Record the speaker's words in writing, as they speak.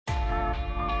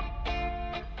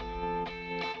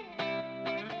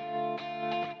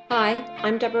Hi,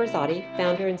 I'm Deborah Rosati,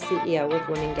 founder and CEO of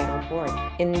Women Get On Board,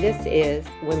 and this is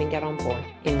Women Get On Board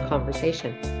in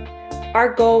Conversation.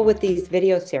 Our goal with these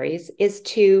video series is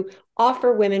to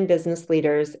offer women business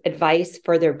leaders advice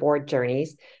for their board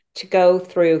journeys, to go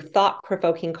through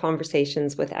thought-provoking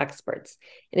conversations with experts.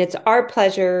 And it's our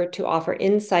pleasure to offer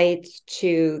insights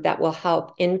that will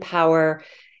help empower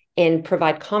and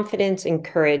provide confidence and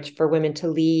courage for women to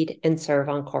lead and serve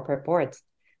on corporate boards.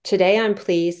 Today, I'm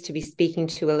pleased to be speaking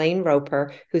to Elaine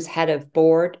Roper, who's head of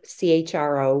board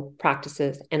CHRO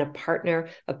Practices and a partner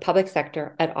of public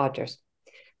sector at Odgers.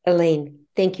 Elaine,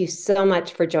 thank you so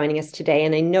much for joining us today.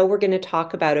 And I know we're going to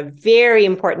talk about a very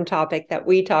important topic that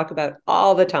we talk about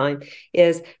all the time,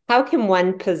 is how can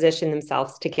one position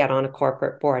themselves to get on a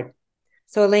corporate board?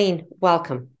 So Elaine,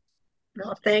 welcome.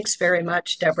 Well, thanks very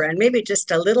much, Deborah. And maybe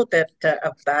just a little bit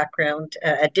of background,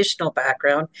 additional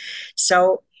background.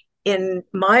 So in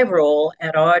my role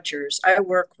at Odgers, I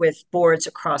work with boards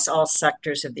across all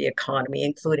sectors of the economy,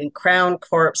 including Crown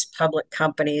Corps, public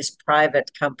companies, private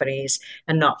companies,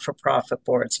 and not-for-profit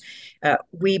boards.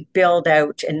 We build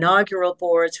out inaugural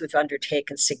boards. We've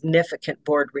undertaken significant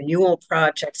board renewal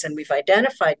projects, and we've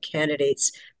identified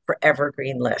candidates for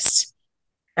evergreen lists.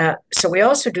 So we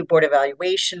also do board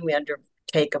evaluation. We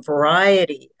undertake a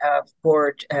variety of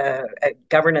board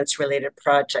governance-related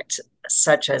projects,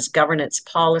 such as governance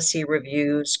policy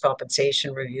reviews,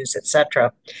 compensation reviews,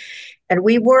 etc. And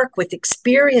we work with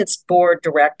experienced board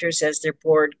directors as their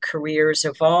board careers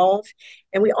evolve.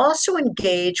 And we also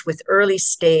engage with early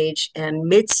stage and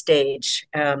mid-stage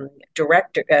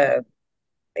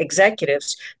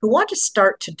executives who want to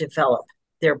start to develop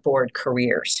their board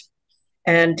careers.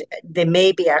 And they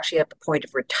may be actually at the point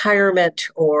of retirement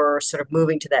or sort of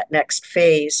moving to that next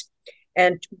phase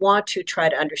and want to try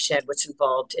to understand what's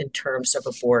involved in terms of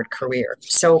a board career.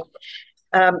 So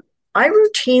I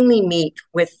routinely meet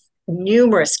with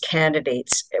numerous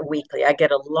candidates weekly. I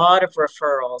get a lot of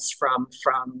referrals from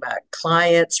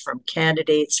clients, from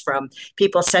candidates, from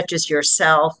people such as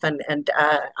yourself and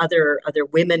other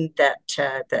women that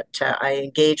I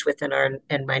engage with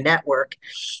in my network.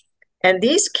 And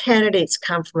these candidates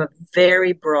come from a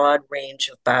very broad range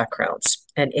of backgrounds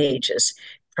and ages,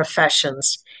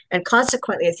 professions. And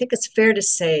consequently, I think it's fair to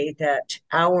say that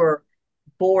our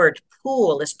board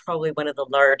pool is probably one of the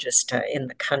largest in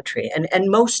the country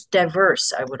and most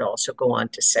diverse, I would also go on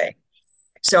to say.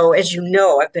 So as you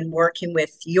know, I've been working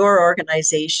with your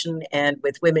organization and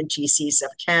with Women GCs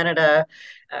of Canada,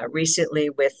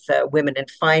 recently with Women in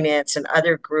Finance and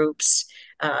other groups,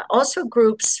 also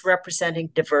groups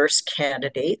representing diverse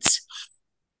candidates.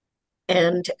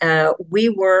 And we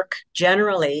work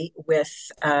generally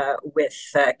with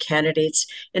candidates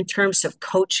in terms of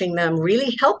coaching them,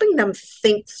 really helping them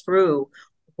think through,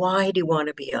 why do you want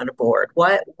to be on a board?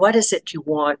 What is it you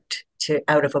want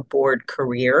out of a board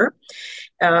career?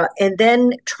 And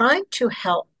then trying to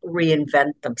help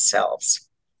reinvent themselves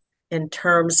in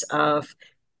terms of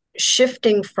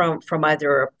shifting from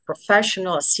either a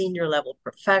professional, a senior level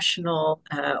professional,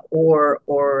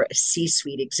 or a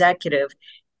C-suite executive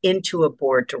into a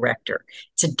board director.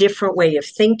 It's a different way of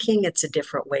thinking. It's a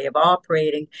different way of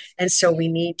operating. And so we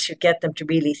need to get them to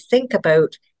really think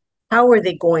about, how are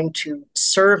they going to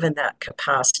serve in that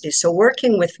capacity? So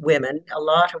working with women, a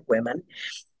lot of women,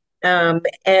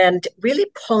 and really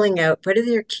pulling out, what are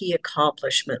their key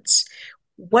accomplishments?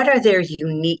 What are their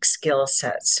unique skill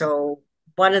sets? So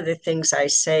one of the things I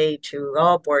say to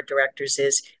all board directors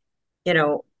is,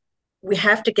 we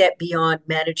have to get beyond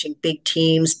managing big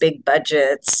teams, big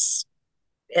budgets,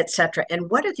 etc. And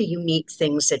what are the unique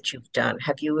things that you've done?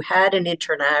 Have you had an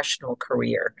international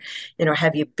career?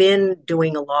 Have you been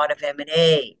doing a lot of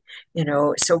M&A?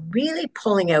 So really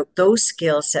pulling out those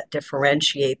skills that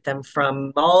differentiate them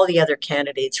from all the other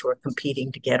candidates who are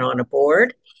competing to get on a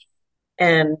board,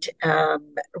 and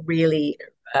really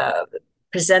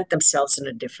present themselves in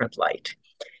a different light.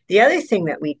 The other thing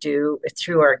that we do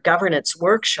through our governance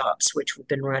workshops, which we've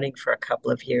been running for a couple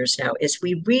of years now, is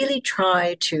we really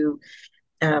try to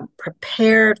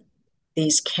prepare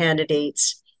these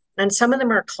candidates, and some of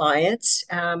them are clients,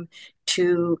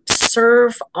 to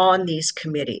serve on these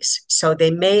committees. So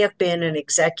they may have been an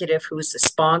executive who's the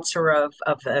sponsor of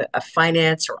a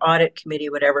finance or audit committee,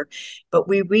 whatever, but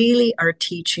we really are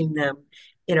teaching them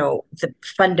the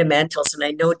fundamentals. And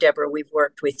I know, Deborah, we've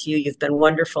worked with you. You've been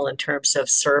wonderful in terms of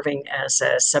serving as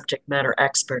a subject matter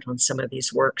expert on some of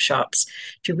these workshops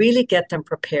to really get them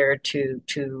prepared to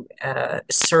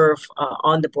serve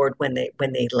on the board when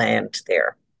they land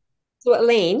there. So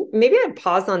Elaine, maybe I'd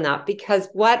pause on that, because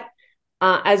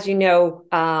as you know,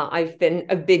 I've been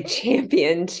a big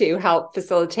champion to help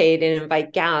facilitate and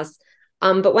invite guests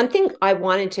But one thing I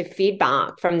wanted to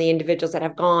feedback from the individuals that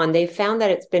have gone, they found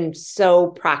that it's been so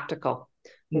practical,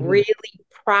 really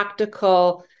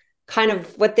practical, kind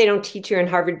of what they don't teach you in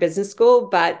Harvard Business School.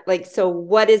 But like, so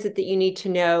what is it that you need to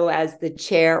know as the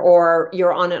chair, or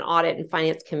you're on an audit and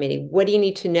finance committee? What do you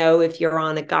need to know if you're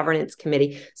on a governance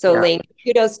committee? So Elaine,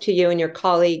 kudos to you and your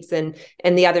colleagues and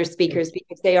the other speakers,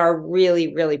 because they are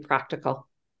really, really practical.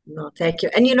 No, thank you.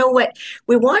 And you know what?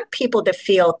 We want people to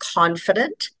feel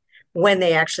confident when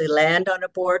they actually land on a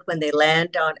board, when they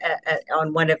land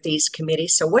on one of these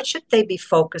committees. So what should they be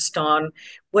focused on?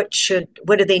 What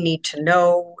do they need to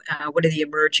know? What are the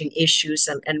emerging issues,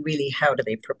 and really how do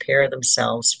they prepare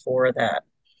themselves for that?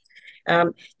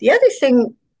 The other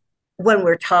thing when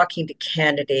we're talking to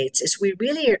candidates is we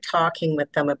really are talking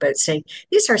with them about saying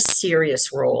these are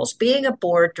serious roles. Being a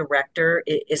board director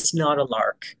is not a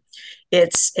lark.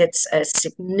 It's a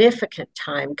significant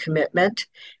time commitment,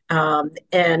 and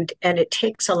it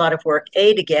takes a lot of work,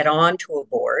 to get onto a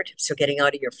board. So getting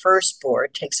out of your first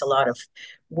board takes a lot of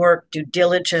work, due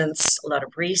diligence, a lot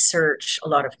of research, a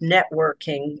lot of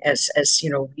networking, as you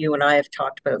know, you and I have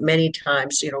talked about many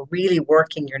times, really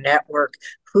working your network.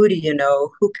 Who do you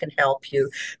know? Who can help you?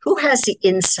 Who has the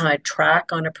inside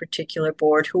track on a particular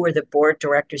board? Who are the board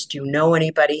directors? Do you know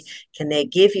anybody? Can they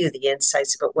give you the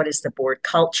insights about what is the board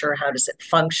culture? How does it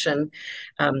function?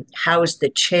 How is the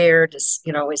chair? Is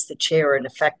the chair an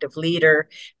effective leader?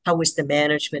 How is the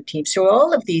management team? So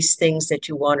all of these things that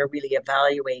you want to really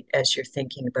evaluate as you're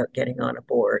thinking about getting on a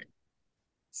board.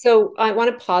 So I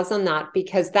want to pause on that,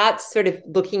 because that's sort of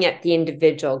looking at the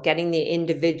individual, getting the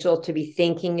individual to be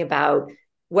thinking about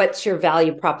what's your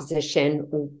value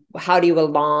proposition, how do you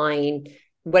align,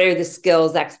 what are the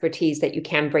skills, expertise that you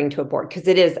can bring to a board? Because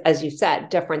it is, as you said,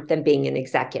 different than being an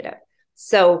executive.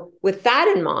 So with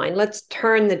that in mind, let's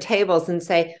turn the tables and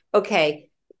say, okay,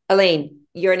 Elaine,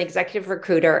 you're an executive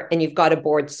recruiter and you've got a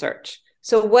board search.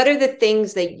 So what are the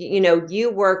things that, you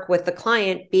work with the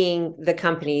client, being the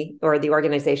company or the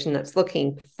organization that's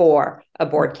looking for a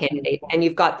board candidate, and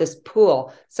you've got this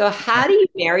pool. So how do you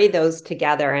marry those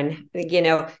together? And,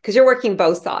 because you're working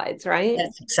both sides, right?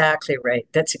 That's exactly right.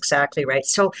 That's exactly right.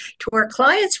 So to our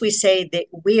clients, we say that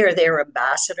we are their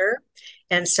ambassador.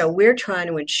 And so we're trying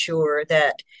to ensure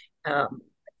that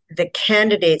the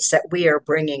candidates that we are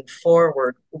bringing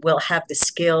forward will have the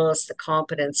skills, the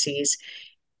competencies,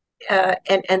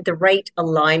 and the right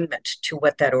alignment to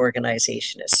what that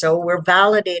organization is. So we're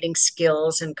validating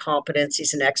skills and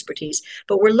competencies and expertise,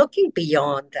 but we're looking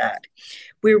beyond that.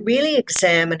 We're really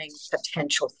examining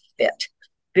potential fit,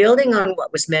 building on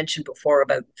what was mentioned before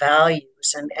about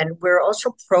values, and we're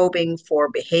also probing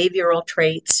for behavioral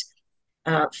traits,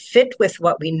 fit with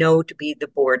what we know to be the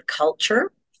board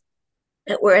culture.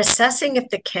 We're assessing if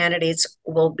the candidates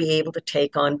will be able to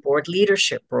take on board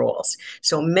leadership roles.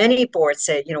 So many boards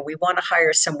say, we want to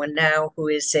hire someone now who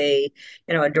is a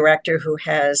director who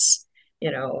has,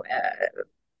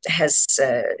 has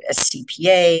a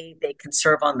CPA. They can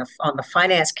serve on the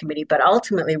finance committee, but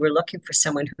ultimately we're looking for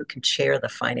someone who can chair the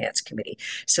finance committee.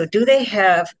 So do they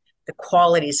have the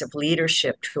qualities of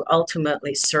leadership to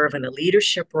ultimately serve in a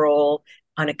leadership role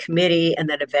on a committee, and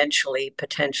then eventually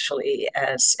potentially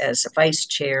as a vice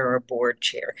chair or board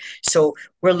chair? So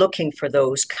we're looking for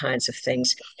those kinds of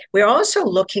things. We're also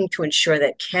looking to ensure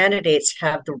that candidates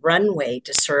have the runway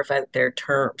to serve out their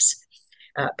terms,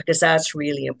 because that's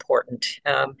really important.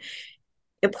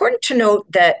 Important to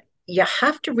note that you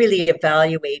have to really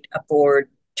evaluate a board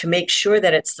to make sure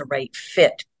that it's the right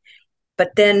fit.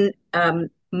 But then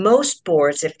most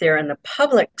boards, if they're in the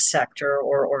public sector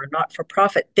or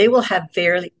not-for-profit, they will have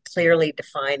very clearly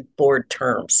defined board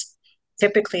terms.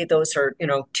 Typically, those are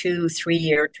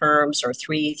 2-3-year terms, or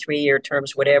 3-3-year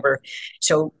terms, whatever.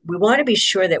 So we want to be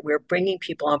sure that we're bringing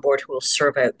people on board who will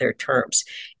serve out their terms.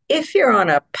 If you're on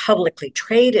a publicly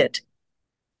traded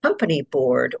company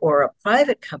board or a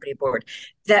private company board,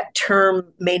 that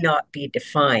term may not be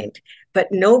defined. But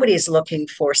nobody's looking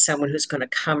for someone who's going to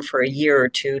come for a year or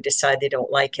two, decide they don't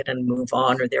like it and move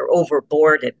on, or they're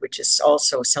overboarded, which is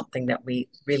also something that we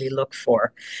really look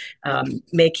for,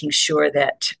 making sure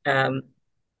that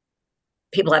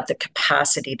people have the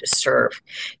capacity to serve.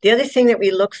 The other thing that we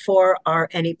look for are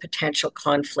any potential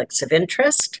conflicts of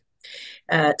interest.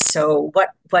 So what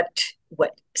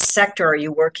sector are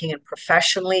you working in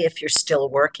professionally if you're still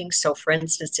working? So for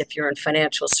instance, if you're in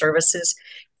financial services,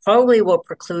 probably will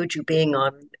preclude you being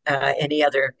on any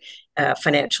other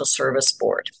financial service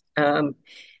board.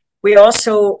 We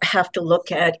also have to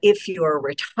look at if you're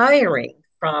retiring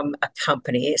from a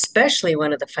company, especially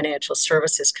one of the financial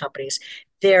services companies,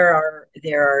 there are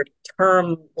there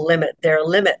are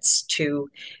limits to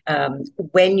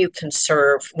when you can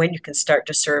serve, when you can start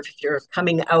to serve. If you're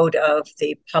coming out of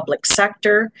the public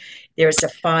sector, there's a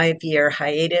 5-year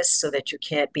hiatus so that you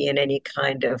can't be in any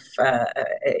kind of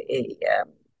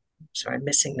sorry, I'm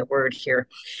missing the word here.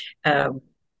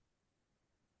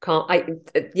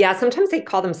 Yeah, sometimes they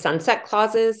call them sunset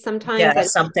clauses sometimes. Yeah,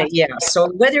 something. Yeah.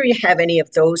 So whether you have any of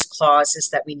those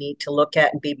clauses that we need to look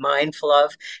at and be mindful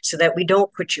of so that we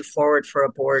don't put you forward for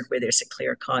a board where there's a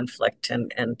clear conflict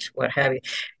and what have you.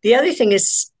 The other thing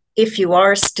is, if you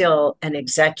are still an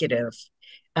executive,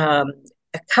 a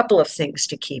couple of things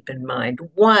to keep in mind.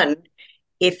 One,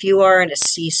 if you are in a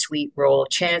C-suite role,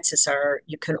 chances are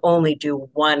you can only do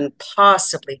one,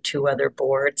 possibly two other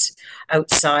boards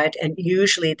outside, and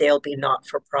usually they'll be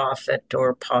not-for-profit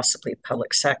or possibly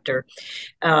public sector.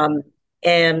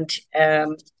 And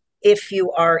if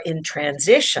you are in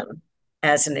transition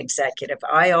as an executive,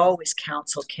 I always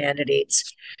counsel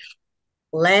candidates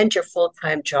land your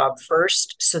full-time job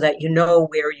first so that you know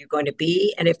where you're going to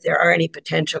be, and if there are any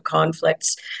potential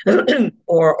conflicts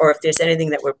or if there's anything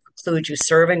that would preclude you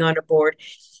serving on a board,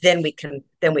 then we can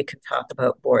talk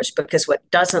about boards. Because what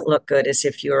doesn't look good is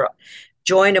if you're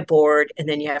join a board and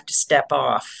then you have to step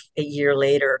off a year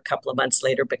later, a couple of months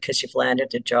later, because you've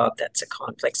landed a job that's a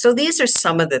conflict. So these are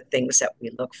some of the things that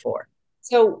we look for.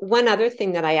 So one other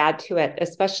thing that I add to it,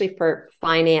 especially for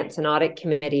finance and audit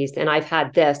committees, and I've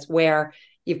had this where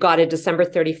you've got a December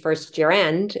 31st year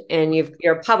end and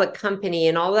you're a public company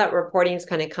and all that reporting is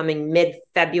kind of coming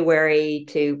mid-February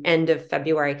to end of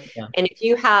February. Yeah. And if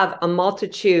you have a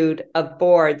multitude of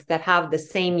boards that have the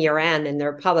same year end and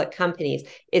they're public companies,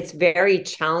 it's very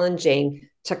challenging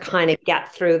to kind of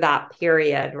get through that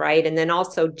period, right? And then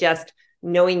also just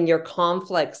knowing your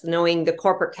conflicts, knowing the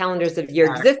corporate calendars of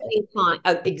your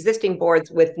existing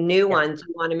boards with new ones,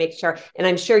 you want to make sure. And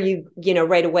I'm sure you know,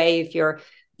 right away, if you're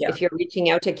reaching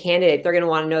out to a candidate, they're going to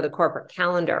want to know the corporate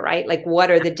calendar, right? Like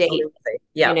what are the dates?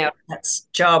 Yeah, you know? That's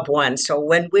job one. So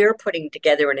when we're putting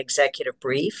together an executive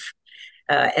brief,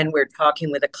 and we're talking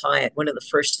with a client, one of the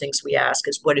first things we ask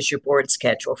is, what is your board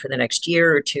schedule for the next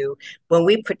year or two? When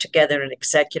we put together an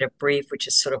executive brief, which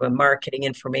is sort of a marketing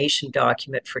information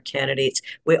document for candidates,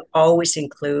 we always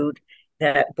include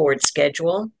that board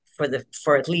schedule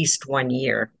for at least 1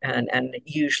 year and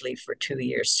usually for 2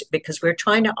 years, because we're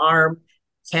trying to arm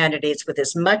candidates with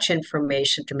as much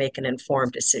information to make an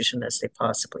informed decision as they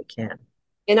possibly can.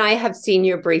 And I have seen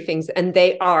your briefings and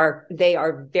they are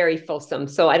very fulsome.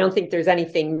 So I don't think there's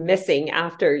anything missing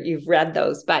after you've read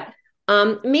those. But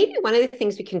maybe one of the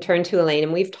things we can turn to, Elaine,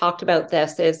 and we've talked about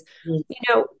this, is, you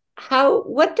know,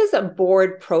 what does a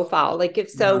board profile, like if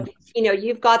so, you know,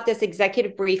 you've got this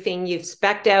executive briefing, you've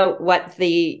spec'd out what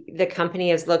the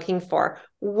company is looking for.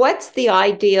 What's the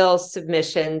ideal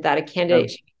submission that a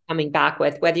candidate should be coming back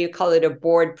with, whether you call it a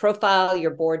board profile,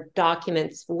 your board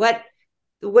documents, what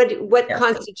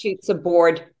constitutes a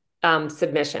board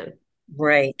submission?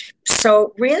 Right.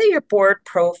 So really your board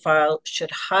profile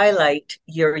should highlight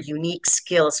your unique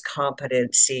skills,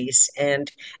 competencies,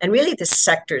 and really the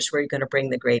sectors where you're going to bring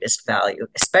the greatest value,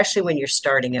 especially when you're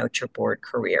starting out your board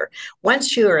career.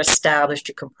 Once you are established,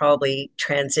 you can probably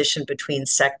transition between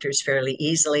sectors fairly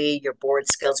easily. Your board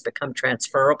skills become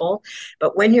transferable.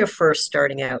 But when you're first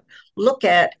starting out, look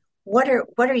at what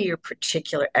are your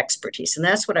particular expertise? And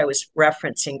that's what I was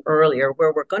referencing earlier,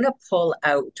 where we're going to pull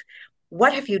out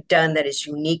what have you done that is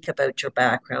unique about your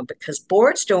background? Because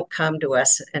boards don't come to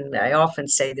us, and I often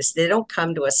say this, they don't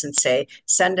come to us and say,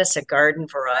 send us a garden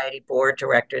variety board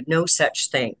director. No such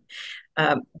thing.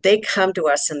 They come to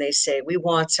us and they say, we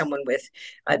want someone with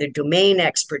either domain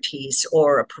expertise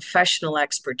or a professional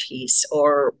expertise,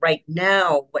 or right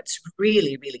now, what's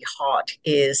really, really hot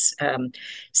is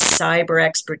cyber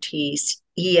expertise,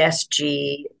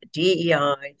 ESG,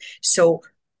 DEI. So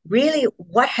really,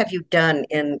 what have you done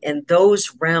in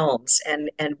those realms, and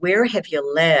where have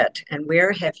you led, and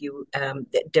where have you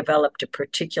developed a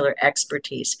particular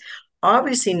expertise?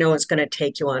 Obviously, no one's going to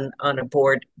take you on a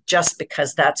board just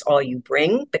because that's all you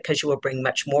bring, because you will bring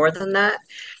much more than that.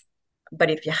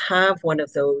 But if you have one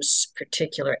of those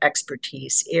particular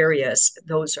expertise areas,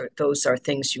 those are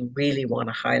things you really want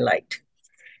to highlight.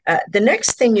 The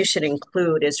next thing you should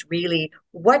include is really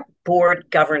what board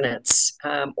governance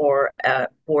or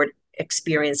board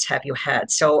experience have you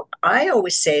had? So I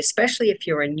always say, especially if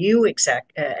you're a new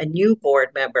board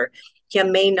member, you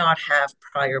may not have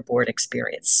prior board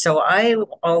experience. So I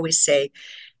always say,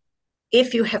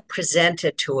 if you have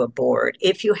presented to a board,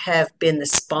 if you have been the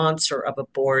sponsor of a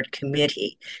board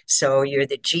committee, so you're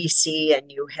the GC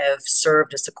and you have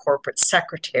served as a corporate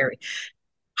secretary,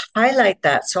 highlight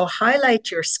that. So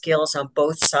highlight your skills on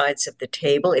both sides of the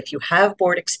table. If you have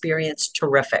board experience,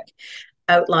 terrific.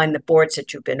 Outline the boards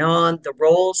that you've been on, the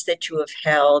roles that you have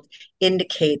held,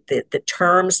 indicate the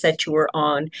terms that you were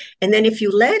on. And then if you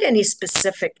led any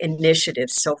specific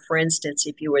initiatives, so for instance,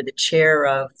 if you were the chair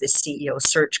of the CEO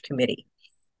search committee,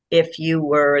 if you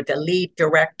were the lead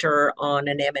director on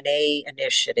an M&A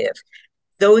initiative,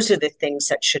 those are the things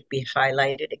that should be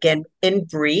highlighted. Again, in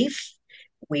brief,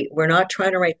 we're not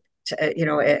trying to write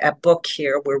a book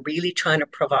here. We're really trying to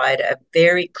provide a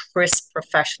very crisp,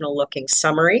 professional looking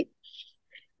summary.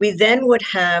 We then would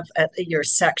have your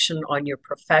section on your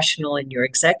professional and your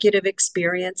executive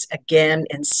experience, again,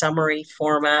 in summary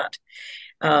format.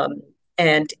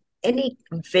 And any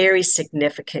very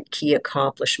significant key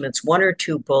accomplishments, one or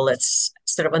two bullets,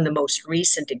 sort of on the most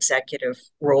recent executive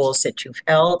roles that you've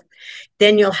held.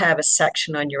 Then you'll have a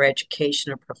section on your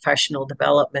education and professional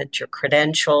development, your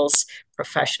credentials,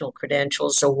 professional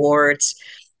credentials, awards.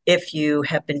 If you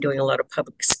have been doing a lot of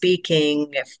public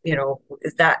speaking, if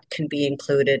that can be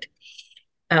included.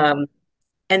 And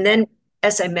then,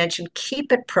 as I mentioned,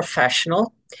 keep it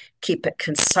professional, keep it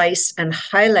concise, and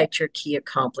highlight your key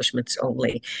accomplishments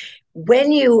only.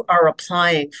 When you are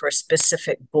applying for a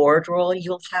specific board role,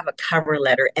 you'll have a cover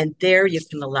letter, and there you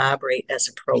can elaborate as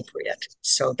appropriate.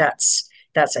 So that's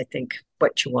I think,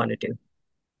 what you want to do.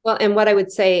 Well, and what I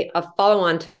would say, a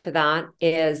follow-on to that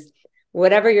is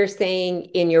whatever you're saying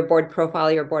in your board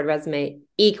profile, your board resume,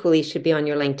 equally should be on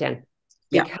your LinkedIn.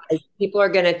 Because people are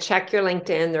going to check your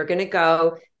LinkedIn, they're going to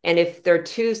go, and if they're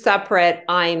two separate,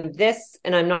 I'm this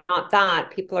and I'm not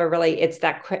that, people are really, it's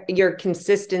that your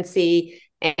consistency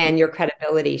and your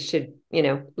credibility should,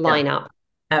 line up.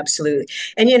 Absolutely.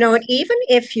 And even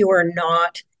if you are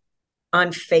not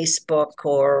on Facebook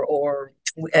or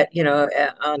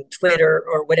on Twitter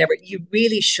or whatever, you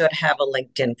really should have a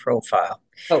LinkedIn profile.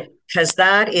 Oh, because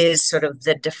that is sort of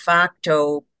the de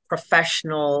facto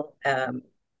professional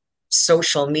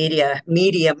social media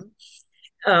medium.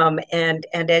 And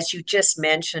as you just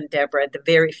mentioned, Deborah, the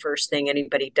very first thing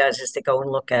anybody does is they go and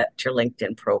look at your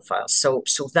LinkedIn profile. So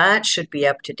that should be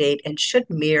up to date and should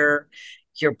mirror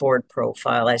your board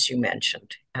profile, as you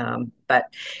mentioned. But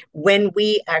when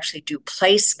we actually do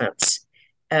placements,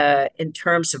 in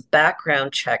terms of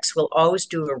background checks, we'll always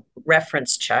do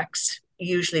reference checks,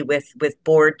 usually with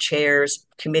board chairs,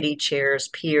 committee chairs,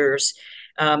 peers,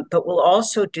 but we'll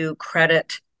also do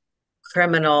credit,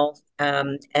 criminal,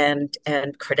 and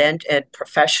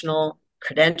professional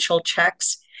credential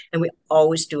checks, and we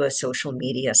always do a social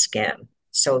media scan.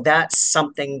 So that's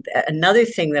something. Another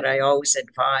thing that I always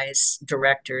advise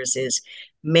directors is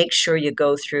make sure you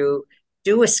go through,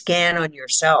 do a scan on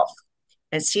yourself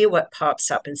and see what pops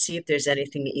up and see if there's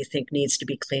anything that you think needs to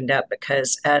be cleaned up,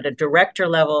 because at a director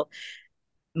level,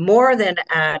 more than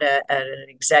at an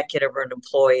executive or an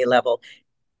employee level,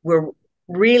 we're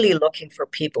really looking for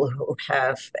people who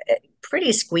have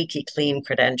pretty squeaky clean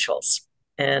credentials.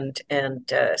 And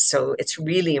so it's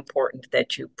really important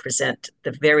that you present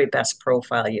the very best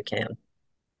profile you can.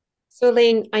 So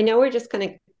Elaine, I know we're just going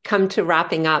to come to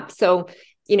wrapping up. So,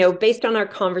 based on our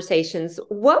conversations,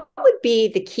 what would be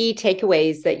the key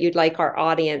takeaways that you'd like our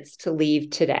audience to leave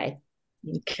today?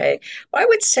 Okay. Well, I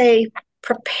would say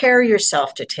prepare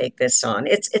yourself to take this on.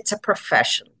 It's a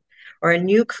profession or a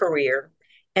new career,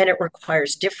 and it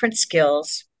requires different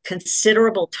skills,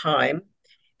 considerable time,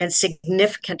 and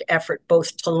significant effort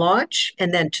both to launch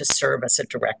and then to serve as a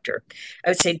director. I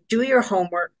would say do your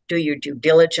homework, do your due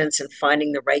diligence in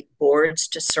finding the right boards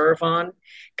to serve on,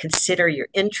 consider your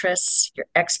interests, your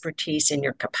expertise, and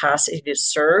your capacity to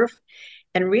serve,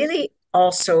 and really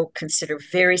also consider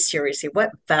very seriously what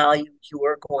value you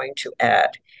are going to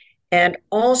add. And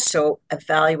also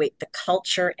evaluate the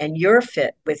culture and your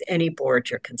fit with any board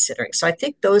you're considering. So I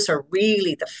think those are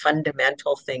really the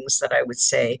fundamental things that I would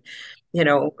say.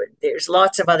 There's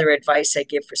lots of other advice I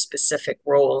give for specific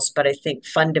roles, but I think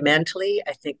fundamentally,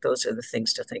 I think those are the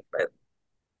things to think about.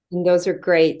 And those are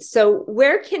great. So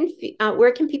where can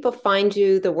people find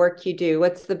you, the work you do?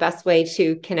 What's the best way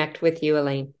to connect with you,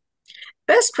 Elaine?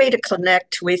 Best way to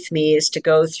connect with me is to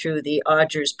go through the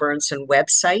Odgers Berndtson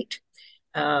website.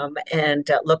 And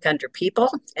look under people,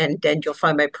 and then you'll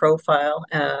find my profile.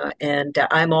 And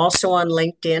I'm also on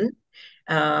LinkedIn.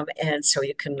 And so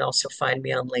you can also find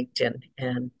me on LinkedIn,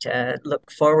 and look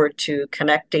forward to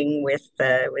connecting with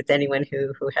anyone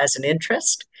who has an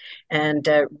interest, and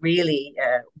really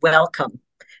welcome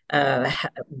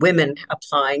women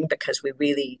applying, because we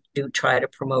really do try to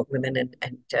promote women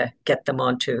and get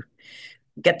them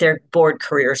get their board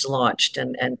careers launched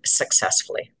and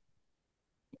successfully.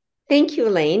 Thank you,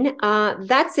 Elaine.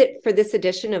 That's it for this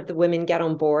edition of the Women Get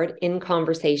on Board in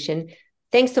Conversation.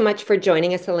 Thanks so much for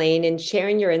joining us, Elaine, and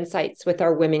sharing your insights with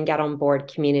our Women Get on Board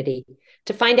community.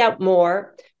 To find out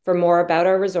more about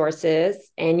our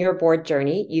resources and your board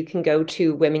journey, you can go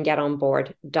to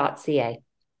womengetonboard.ca.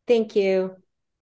 Thank you.